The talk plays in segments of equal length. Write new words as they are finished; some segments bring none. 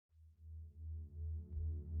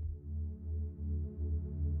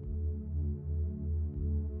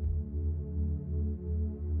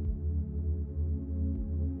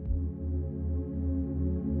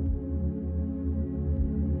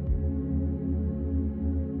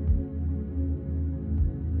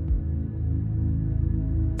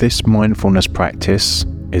This mindfulness practice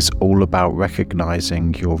is all about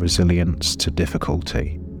recognizing your resilience to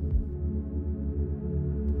difficulty.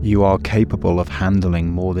 You are capable of handling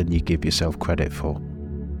more than you give yourself credit for.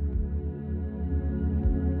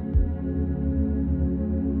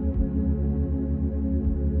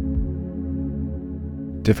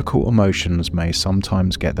 Difficult emotions may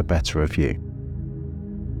sometimes get the better of you,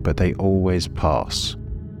 but they always pass,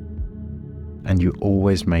 and you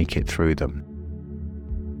always make it through them.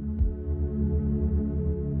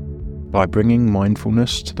 By bringing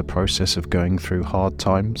mindfulness to the process of going through hard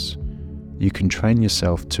times, you can train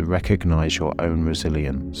yourself to recognize your own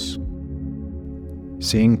resilience.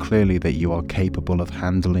 Seeing clearly that you are capable of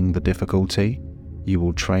handling the difficulty, you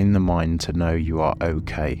will train the mind to know you are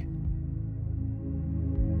okay.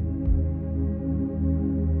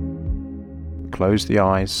 Close the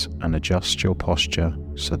eyes and adjust your posture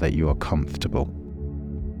so that you are comfortable.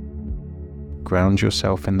 Ground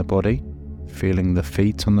yourself in the body, feeling the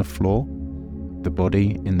feet on the floor, the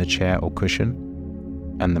body in the chair or cushion,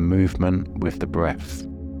 and the movement with the breath.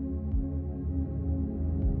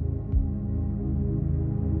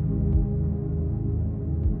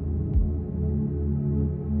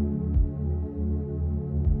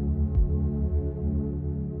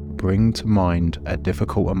 Bring to mind a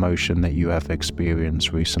difficult emotion that you have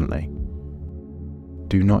experienced recently.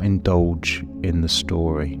 Do not indulge in the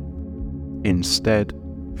story. Instead,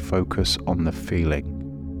 focus on the feeling.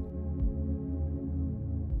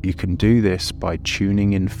 You can do this by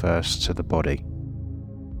tuning in first to the body.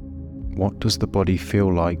 What does the body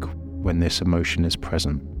feel like when this emotion is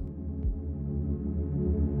present?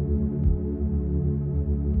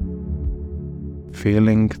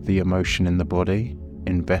 Feeling the emotion in the body,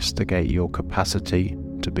 investigate your capacity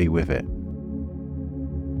to be with it.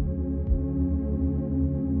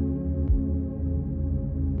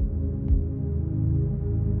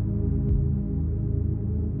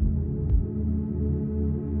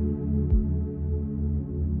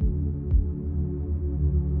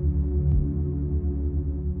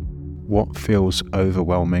 What feels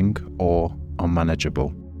overwhelming or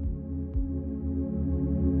unmanageable?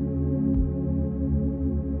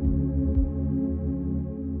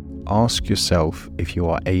 Ask yourself if you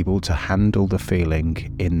are able to handle the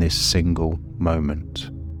feeling in this single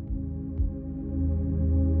moment.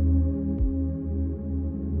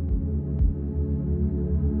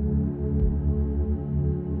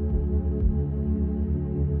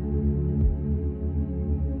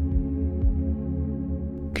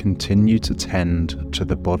 Continue to tend to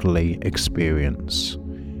the bodily experience,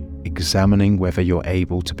 examining whether you're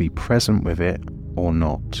able to be present with it or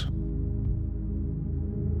not.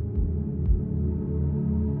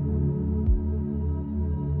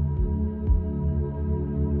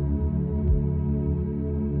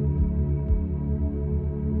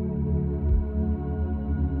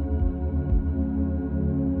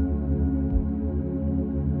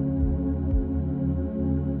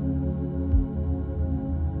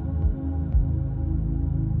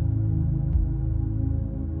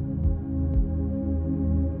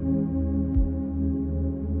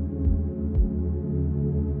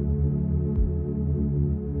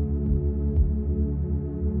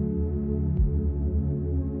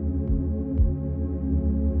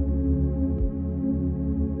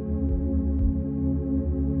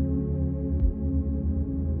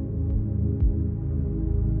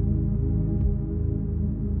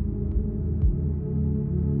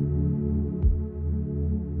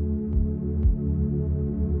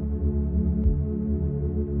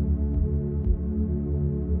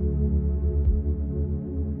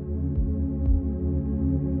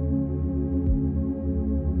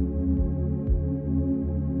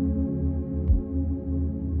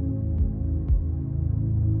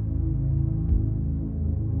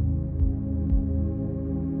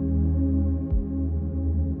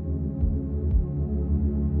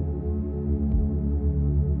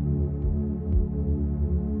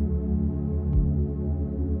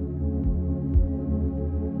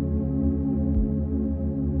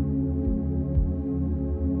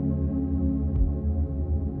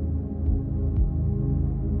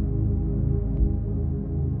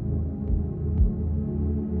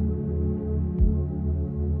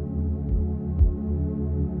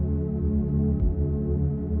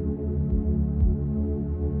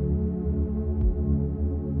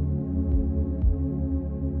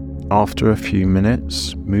 After a few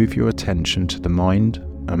minutes, move your attention to the mind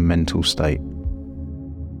and mental state.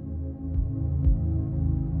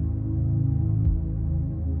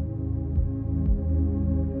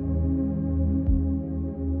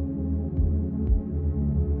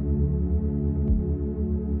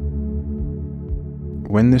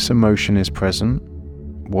 When this emotion is present,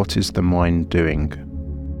 what is the mind doing?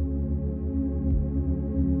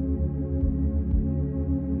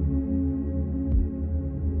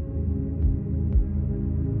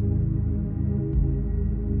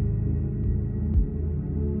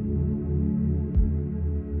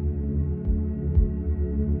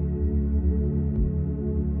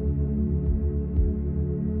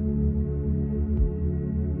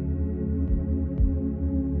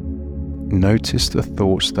 Notice the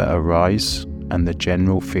thoughts that arise and the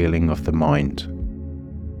general feeling of the mind.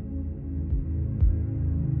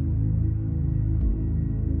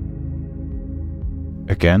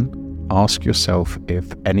 Again, ask yourself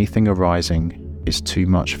if anything arising is too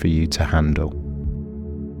much for you to handle.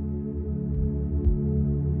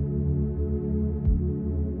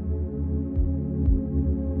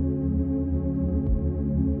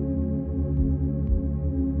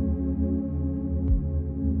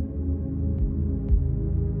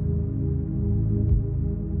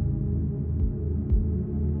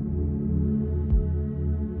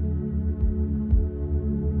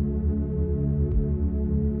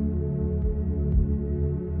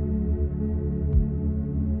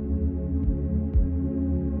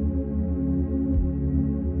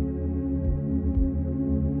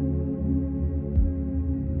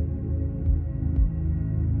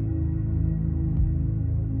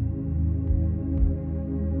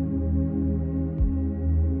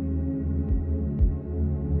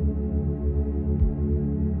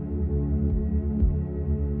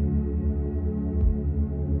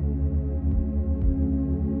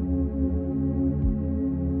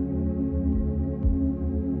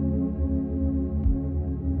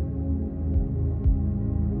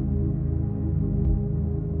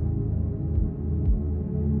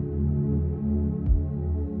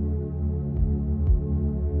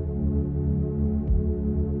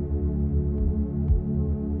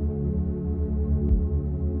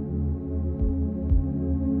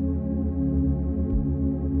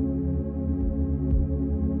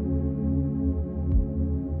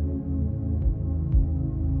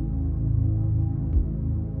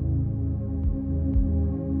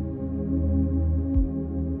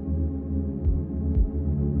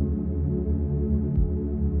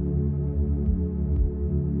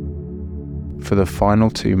 For the final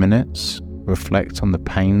 2 minutes, reflect on the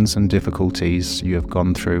pains and difficulties you have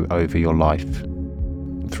gone through over your life.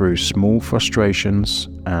 Through small frustrations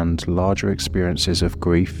and larger experiences of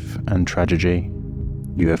grief and tragedy,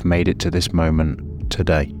 you have made it to this moment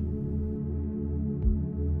today.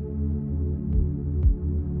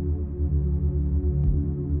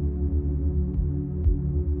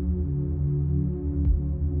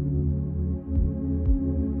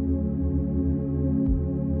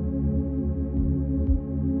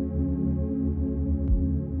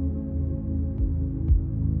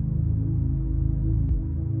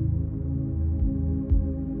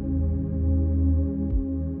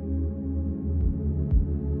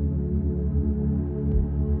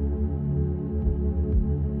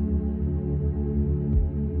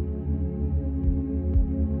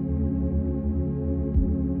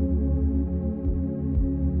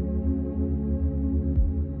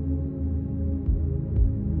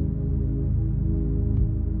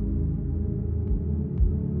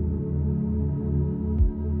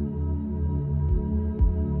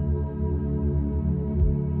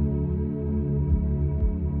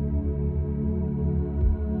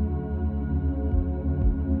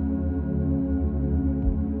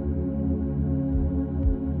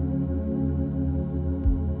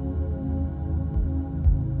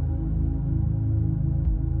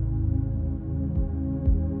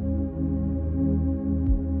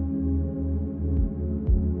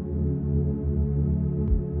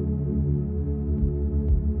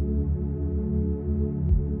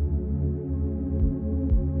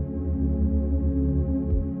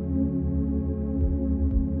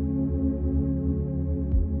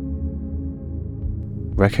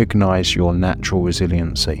 Recognize your natural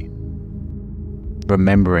resiliency,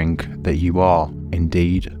 remembering that you are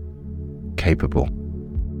indeed capable.